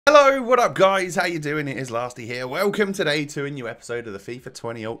Hello, what up guys? How you doing? It is Lasty here. Welcome today to a new episode of the FIFA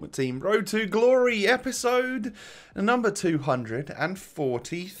 20 Ultimate Team Road to Glory episode number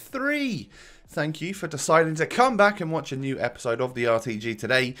 243. Thank you for deciding to come back and watch a new episode of the RTG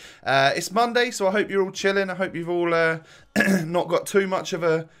today. It's Monday, so I hope you're all chilling. I hope you've all not got too much of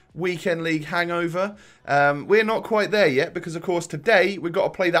a weekend league hangover. We're not quite there yet because, of course, today we've got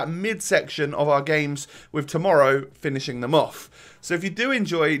to play that mid-section of our games with tomorrow finishing them off. So if you do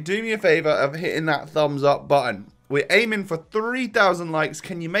enjoy, do me a favour of hitting that thumbs up button. We're aiming for 3,000 likes.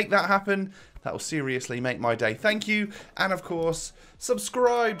 Can you make that happen? That will seriously make my day. Thank you. And of course,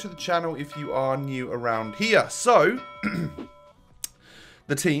 subscribe to the channel if you are new around here. So,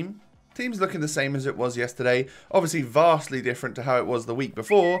 the team's looking the same as it was yesterday. Obviously, vastly different to how it was the week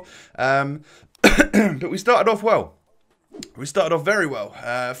before. But we started off well. We started off very well.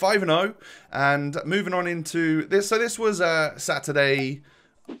 5-0. And moving on into this. So this was Saturday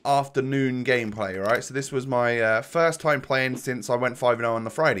afternoon gameplay, right? So this was my first time playing since I went 5-0 on the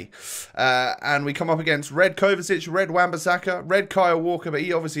Friday. And we come up against Red Kovacic, Red Wan-Bissaka, Red Kyle Walker, but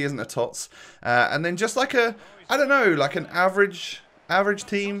he obviously isn't a Tots. And then just like a, I don't know, like an average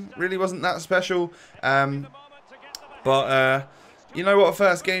team. Really wasn't that special. But you know what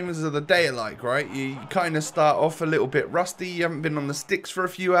first games of the day are like, right? You kind of start off a little bit rusty. You haven't been on the sticks for a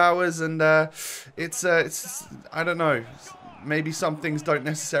few hours, and it's I don't know. Maybe some things don't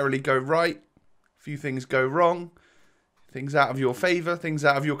necessarily go right. A few things go wrong. Things out of your favour. Things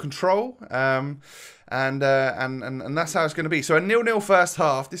out of your control. And that's how it's going to be. So a 0-0 first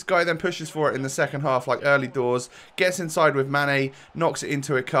half. This guy then pushes for it in the second half, like early doors. Gets inside with Mane. Knocks it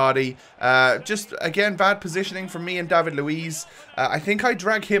into Icardi. Just, again, bad positioning from me and David Luiz. I think I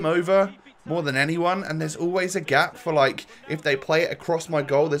drag him over more than anyone, and there's always a gap for, like, if they play it across my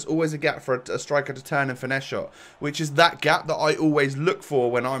goal, there's always a gap for a striker to turn and finesse shot, which is that gap that I always look for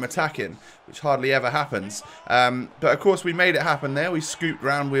when I'm attacking, which hardly ever happens. But of course we made it happen there. We scooped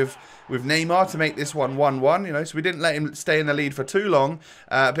round with Neymar to make this one 1-1, you know, so we didn't let him stay in the lead for too long.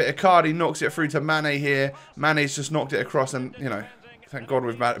 But Icardi knocks it through to Mane here. Mane's just knocked it across, and, you know, thank God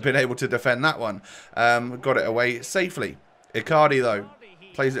we've been able to defend that one. Got it away safely. Icardi, though,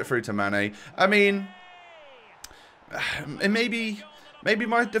 plays it through to Mane. I mean, maybe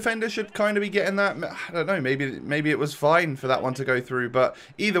my defender should kind of be getting that. I don't know. Maybe it was fine for that one to go through. But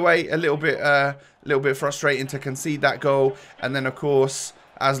either way, a little bit frustrating to concede that goal. And then, of course,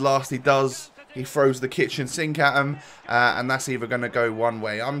 as Lasty does, he throws the kitchen sink at him, and that's either going to go one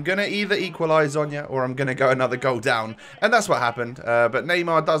way. I'm going to either equalise on you, or I'm going to go another goal down. And that's what happened. But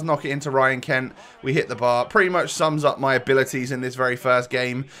Neymar does knock it into Ryan Kent. We hit the bar. Pretty much sums up my abilities in this very first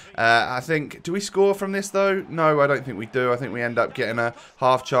game. I think, do we score from this, though? No, I don't think we do. I think we end up getting a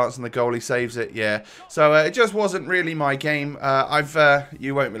half chance, and the goalie saves it. Yeah. So it just wasn't really my game.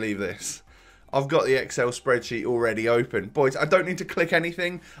 You won't believe this. I've got the Excel spreadsheet already open. Boys, I don't need to click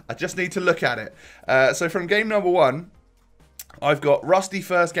anything. I just need to look at it. So from game number 1, I've got Rusty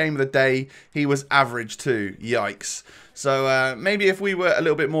first game of the day. He was average too. Yikes. So maybe if we were a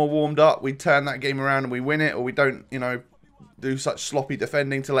little bit more warmed up, we'd turn that game around and we win it. Or we don't, you know, do such sloppy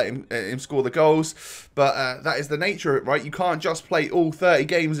defending to let him score the goals. But that is the nature of it, right? You can't just play all 30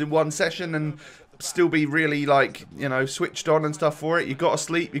 games in one session and still be really, like, you know, switched on and stuff for it. You've got to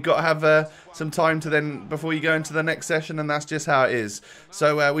sleep. You've got to have some time to then before you go into the next session, and that's just how it is.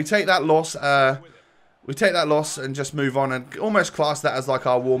 So we take that loss. We take that loss and just move on and almost class that as like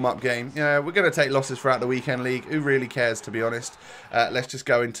our warm-up game. You know, we're going to take losses throughout the weekend league. Who really cares, to be honest? Let's just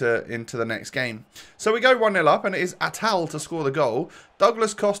go into the next game. So we go 1-0 up, and it is Atal to score the goal.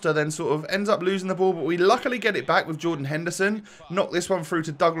 Douglas Costa then sort of ends up losing the ball, but we luckily get it back with Jordan Henderson. Knock this one through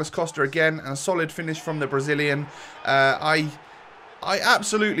to Douglas Costa again, and a solid finish from the Brazilian. I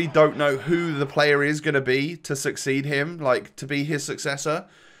absolutely don't know who the player is going to be to succeed him, like to be his successor.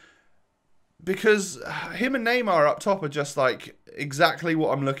 Because him and Neymar up top are just like exactly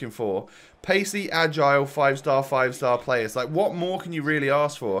what I'm looking for. Pacey, agile, 5-star players. Like, what more can you really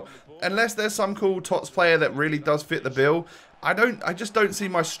ask for? Unless there's some cool Tots player that really does fit the bill, I just don't see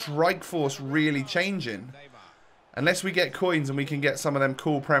my strike force really changing. Unless we get coins and we can get some of them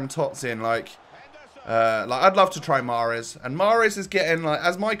cool Prem Tots in, like I'd love to try Mahrez, and Mahrez is getting, like,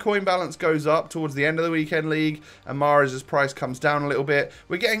 as my coin balance goes up towards the end of the weekend league and Mahrez's price comes down a little bit,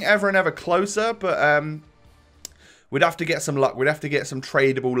 we're getting ever and ever closer, but we'd have to get some luck. We'd have to get some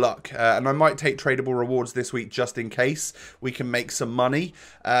tradable luck, and I might take tradable rewards this week just in case we can make some money,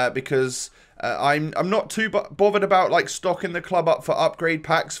 because I'm not too bothered about, like, stocking the club up for upgrade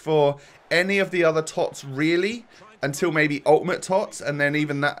packs for any of the other Tots, really. until maybe Ultimate Tots, and then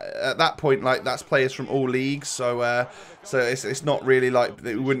even that at that point, like, that's players from all leagues. So so it's not really like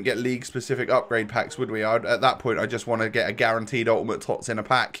we wouldn't get league specific upgrade packs, would we? At that point, I just want to get a guaranteed Ultimate Tots in a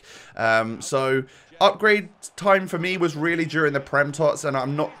pack. So upgrade time for me was really during the Prem Tots, and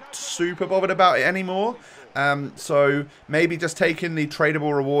I'm not super bothered about it anymore. So maybe just taking the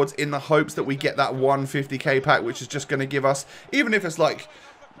tradable rewards in the hopes that we get that 150k pack, which is just going to give us, even if it's like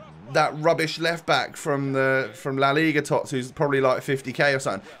that rubbish left back from La Liga Tots, who's probably like 50k or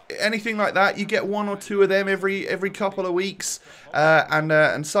something, anything like that, you get 1 or 2 of them every couple of weeks,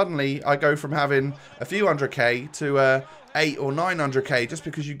 and suddenly I go from having a few 100k to 8 or 900k, just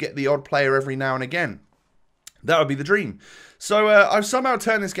because you get the odd player every now and again. That would be the dream. So I've somehow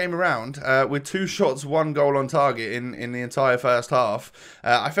turned this game around with 2 shots, 1 goal on target in the entire first half.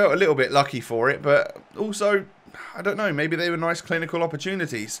 I felt a little bit lucky for it, but also, I don't know, maybe they were nice clinical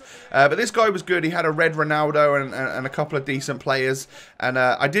opportunities. But this guy was good. He had a red Ronaldo and a couple of decent players. And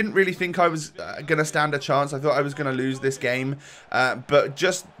I didn't really think I was going to stand a chance. I thought I was going to lose this game. But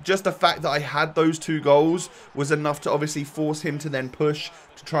just the fact that I had those 2 goals was enough to obviously force him to then push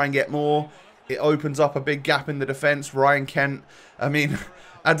to try and get more. It opens up a big gap in the defence. Ryan Kent, I mean,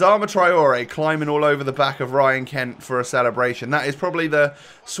 Adama Traore climbing all over the back of Ryan Kent for a celebration. That is probably the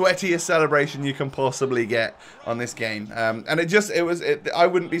sweatiest celebration you can possibly get on this game. And I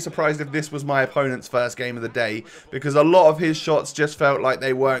wouldn't be surprised if this was my opponent's first game of the day, because a lot of his shots just felt like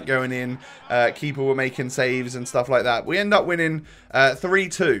they weren't going in. Keeper were making saves and stuff like that. We end up winning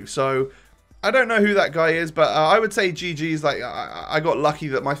 3-2. So I don't know who that guy is, but I would say GG's. Like, I got lucky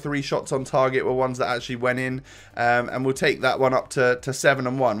that my 3 shots on target were ones that actually went in, and we'll take that one up to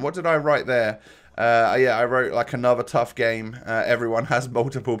 7-1. What did I write there? Yeah, I wrote like another tough game. Everyone has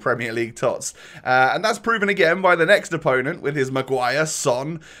multiple Premier League Tots, and that's proven again by the next opponent with his Maguire,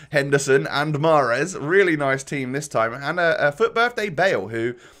 Son, Henderson, and Mahrez. Really nice team this time, and a Foot Birthday Bale,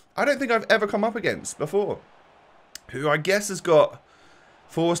 who I don't think I've ever come up against before, who I guess has got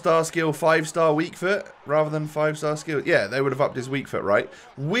 4-star skill, 5-star weak foot, rather than 5-star skill. Yeah, they would have upped his weak foot, right?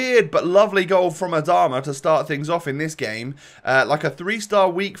 Weird but lovely goal from Adama to start things off in this game. Like a 3-star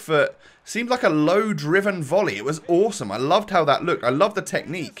weak foot. Seemed like a low-driven volley. It was awesome. I loved how that looked. I love the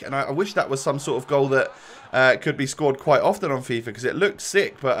technique. And I wish that was some sort of goal that could be scored quite often on FIFA, because it looked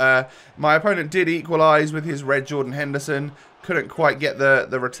sick. But my opponent did equalise with his red Jordan Henderson. Couldn't quite get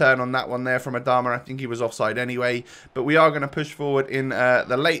the return on that one there from Adama. I think he was offside anyway. But we are going to push forward in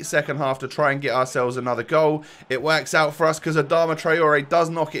the late second half to try and get ourselves another goal. It works out for us because Adama Traore does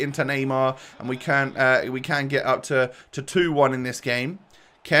knock it into Neymar, and we can get up to 2-1 in this game.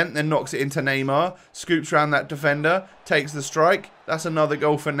 Kent then knocks it into Neymar, scoops around that defender, takes the strike. That's another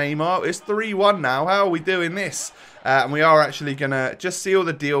goal for Neymar. It's 3-1 now. How are we doing this? And we are actually going to just seal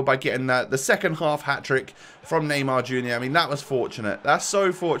the deal by getting the second half hat-trick from Neymar Jr. I mean, that was fortunate. That's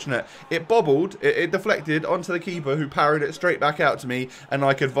so fortunate. It bobbled, it deflected onto the keeper, who parried it straight back out to me, and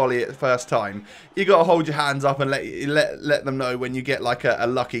I could volley it the first time. You got to hold your hands up and let them know when you get like a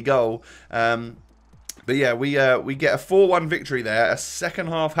lucky goal. But yeah, we get a 4-1 victory there, a second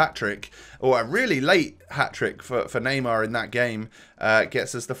half hat-trick, or a really late hat-trick for Neymar in that game,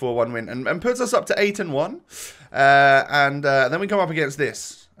 gets us the 4-1 win, and puts us up to 8-1. And then we come up against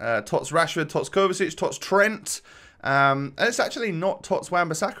this. Tots Rashford, Tots Kovacic, Tots Trent. And it's actually not Tots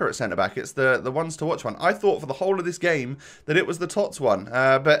Wan-Bissaka at centre-back. It's the ones to watch one. I thought for the whole of this game that it was the Tots one.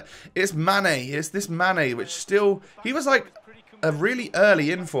 But it's Mane. It's this Mane, which still... He was like a really early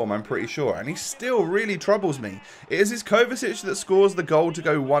in form, I'm pretty sure, and he still really troubles me. It is his Kovacic that scores the goal to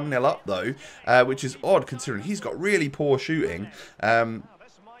go 1-0 up, though, which is odd considering he's got really poor shooting.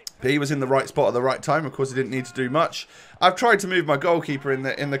 But he was in the right spot at the right time. Of course, he didn't need to do much. I've tried to move my goalkeeper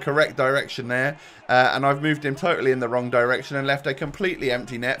in the correct direction there, and I've moved him totally in the wrong direction and left a completely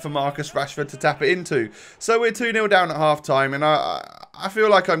empty net for Marcus Rashford to tap it into. So we're 2-0 down at half-time, and I feel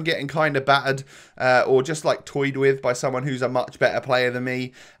like I'm getting kind of battered or just like toyed with by someone who's a much better player than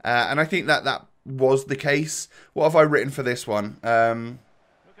me, and I think that was the case. What have I written for this one?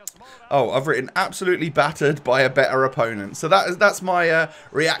 Oh, I've written absolutely battered by a better opponent. So that's my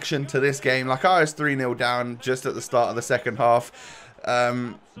reaction to this game. Like, I was 3-0 down just at the start of the second half.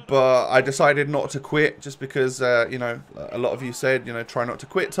 But I decided not to quit just because, you know, a lot of you said, you know, try not to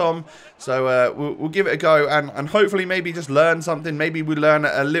quit, Tom. So we'll give it a go and hopefully maybe just learn something. Maybe we learn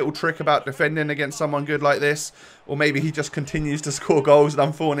a little trick about defending against someone good like this. Or maybe he just continues to score goals and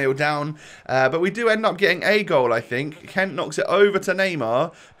I'm 4-0 down. But we do end up getting a goal, I think. Kent knocks it over to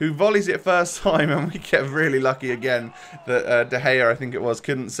Neymar, who volleys it first time. And we get really lucky again that De Gea, I think it was,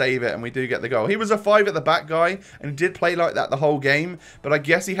 couldn't save it. And we do get the goal. He was a 5 at the back guy and he did play like that the whole game. game, but I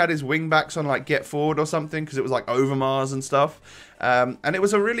guess he had his wing backs on like get forward or something because it was like over Mars and stuff. And it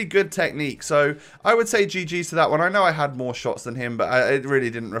was a really good technique, so I would say GG's to that one. I know I had more shots than him, but it really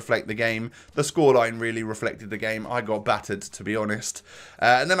didn't reflect the game. The scoreline really reflected the game. I got battered, to be honest.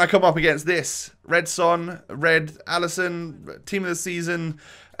 And then I come up against this. Red Son, Red Allison, Team of the Season,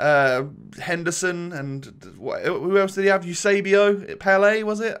 Henderson, and who else did he have? Eusebio, Pele,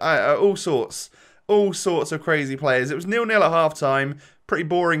 was it? All sorts of crazy players. It was 0-0 at half-time. Pretty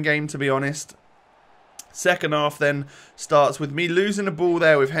boring game, to be honest. Second half then starts with me losing the ball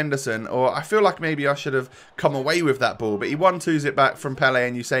there with Henderson, or I feel like maybe I should have come away with that ball, but he 1-2s it back from Pele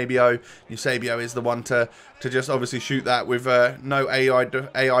and Eusebio. Eusebio is the one to just obviously shoot that with no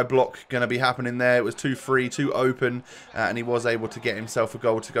AI block going to be happening there. It was too free, too open, and he was able to get himself a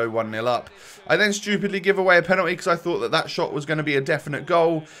goal to go 1-0 up. I then stupidly give away a penalty because I thought that that shot was going to be a definite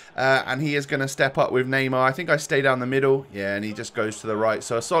goal, and he is going to step up with Neymar. I think I stay down the middle, yeah, and he just goes to the right.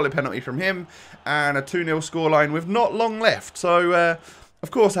 So a solid penalty from him, and a 2-0 scoreline with not long left. So,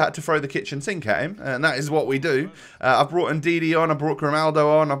 of course, I had to throw the kitchen sink at him, and that is what we do. I brought Ndidi on, I brought Grimaldo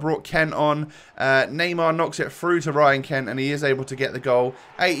on, I brought Kent on. Neymar knocks it through to Ryan Kent, and he is able to get the goal.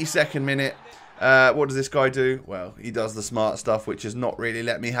 82nd minute. What does this guy do? Well, he does the smart stuff, which is not really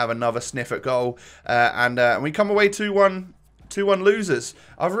let me have another sniff at goal. And we come away 2-1 losers.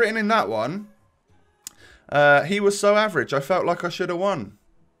 I've written in that one, he was so average, I felt like I should have won.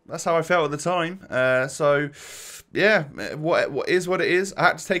 That's how I felt at the time. So, yeah, what is what it is. I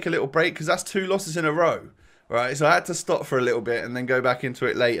had to take a little break because that's 2 losses in a row, right? So I had to stop for a little bit and then go back into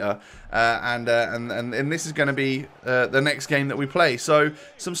it later. And this is going to be the next game that we play. So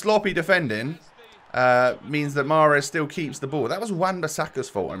some sloppy defending means that Mahrez still keeps the ball. That was Wan-Bissaka's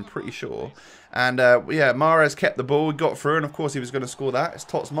fault, I'm pretty sure. And yeah, Mahrez kept the ball, got through, and of course he was going to score that. It's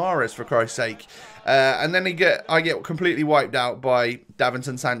Tots Mahrez, for Christ's sake. And then I get completely wiped out by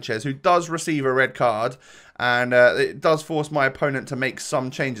Davinson Sanchez, who does receive a red card. And it does force my opponent to make some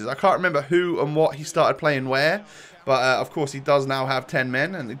changes. I can't remember who and what he started playing where. But of course he does now have 10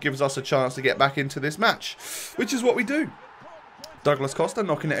 men, and it gives us a chance to get back into this match, which is what we do. Douglas Costa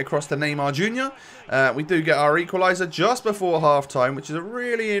knocking it across to Neymar Jr. We do get our equaliser just before half-time, which is a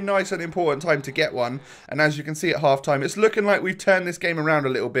really nice and important time to get one. And as you can see at half-time, it's looking like we've turned this game around a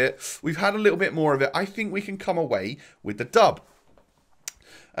little bit. We've had a little bit more of it. I think we can come away with the dub.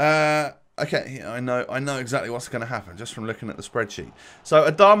 Okay, yeah, I know exactly what's going to happen just from looking at the spreadsheet. So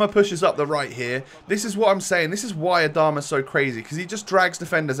Adama pushes up the right here. This is what I'm saying. This is why Adama's so crazy, because he just drags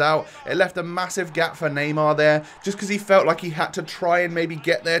defenders out. It left a massive gap for Neymar there, just because he felt like he had to try and maybe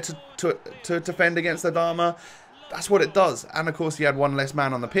get there to defend against Adama. That's what it does. And of course he had one less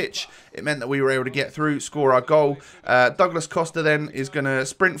man on the pitch. It meant that we were able to get through, score our goal. Douglas Costa then is going to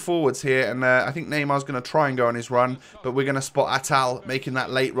sprint forwards here, and I think Neymar's going to try and go on his run, but we're going to spot Atal making that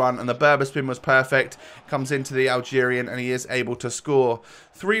late run, and the Berber spin was perfect. Comes into the Algerian, and he is able to score.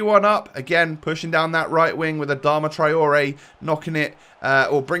 3-1 up, again pushing down that right wing with Adama Traore knocking it,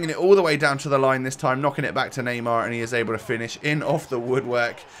 or bringing it all the way down to the line this time, knocking it back to Neymar, and he is able to finish in off the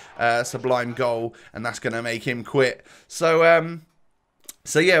woodwork. Sublime goal, and that's going to make him quit. So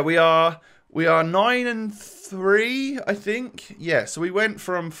yeah, we are 9-3, I think. Yeah, so we went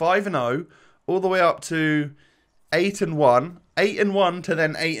from 5-0 all the way up to 8-1, 8-1 to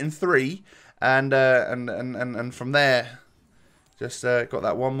then 8-3, and from there. Just got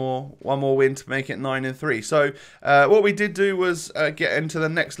that one more win to make it 9-3. So what we did do was get into the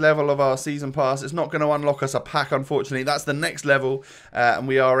next level of our season pass. It's not going to unlock us a pack, unfortunately. That's the next level, and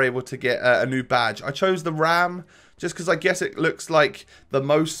we are able to get a new badge. I chose the Ram just because I guess it looks like the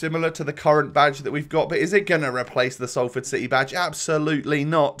most similar to the current badge that we've got. But is it going to replace the Salford City badge? Absolutely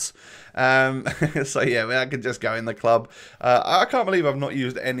not. So yeah, that could just go in the club. I can't believe I've not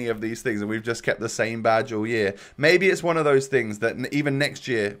used any of these things and we've just kept the same badge all year. Maybe it's one of those things that even next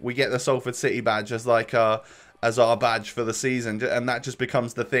year we get the Salford City badge as like as our badge for the season, and that just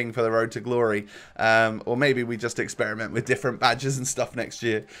becomes the thing for the road to glory. Or maybe we just experiment with different badges and stuff next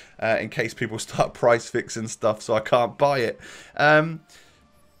year, in case people start price fixing stuff so I can't buy it.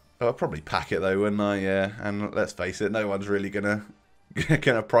 I'll probably pack it though, wouldn't I? Yeah, and let's face it, no one's really gonna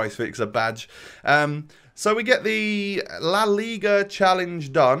price fix a badge. So we get the La Liga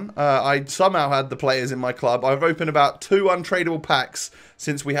challenge done. I somehow had the players in my club. I've opened about 2 untradeable packs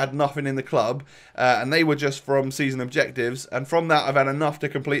since we had nothing in the club, and they were just from season objectives, and from that I've had enough to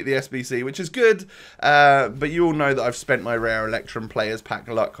complete the SBC, which is good, but you all know that I've spent my rare Electrum players pack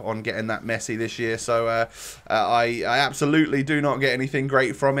luck on getting that messy this year, so I absolutely do not get anything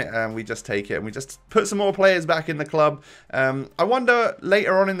great from it, and we just take it and we just put some more players back in the club. I wonder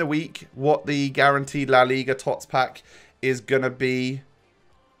later on in the week what the guaranteed La Liga Tots pack is going to be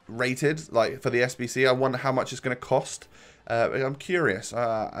rated, like, for the SBC. I wonder how much it's going to cost. I'm curious.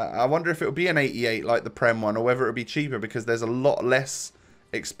 I wonder if it will be an 88 like the Prem one, or whether it will be cheaper because there's a lot less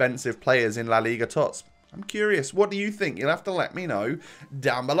expensive players in La Liga Tots. I'm curious. What do you think? You'll have to let me know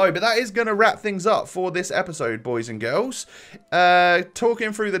down below. But that is going to wrap things up for this episode, boys and girls.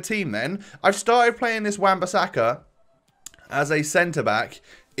 Talking through the team then. I've started playing this Wan-Bissaka as a centre-back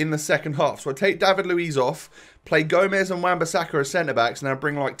in the second half. So I take David Luiz off, play Gomez and Wan-Bissaka as centre-backs, and then I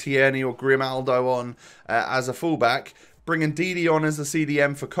bring like Tierney or Grimaldo on as a full-back. Bringing Didi on as the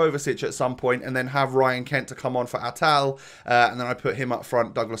CDM for Kovacic at some point, and then have Ryan Kent to come on for Atal, and then I put him up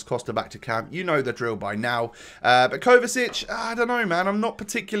front, Douglas Costa back to camp. You know the drill by now. But Kovacic, I don't know, man. I'm not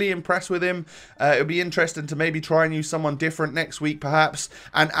particularly impressed with him. It'll be interesting to maybe try and use someone different next week, perhaps.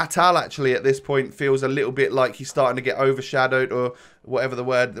 And Atal, actually, at this point, feels a little bit like he's starting to get overshadowed, or whatever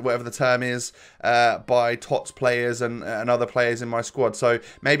the term is, by Tots players and other players in my squad. So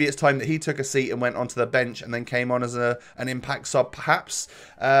maybe it's time that he took a seat and went onto the bench and then came on as an impact sub, perhaps.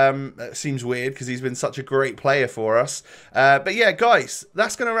 It seems weird because he's been such a great player for us. But yeah, guys,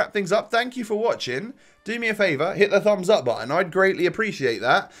 that's going to wrap things up. Thank you for watching. Do me a favour, hit the thumbs up button. I'd greatly appreciate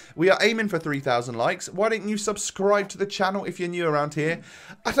that. We are aiming for 3,000 likes. Why don't you subscribe to the channel if you're new around here?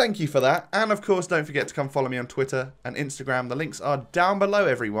 I thank you for that. And of course, don't forget to come follow me on Twitter and Instagram. The links are down below,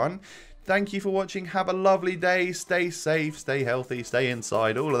 everyone. Thank you for watching. Have a lovely day. Stay safe, stay healthy, stay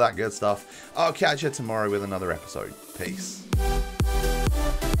inside, all of that good stuff. I'll catch you tomorrow with another episode. Peace.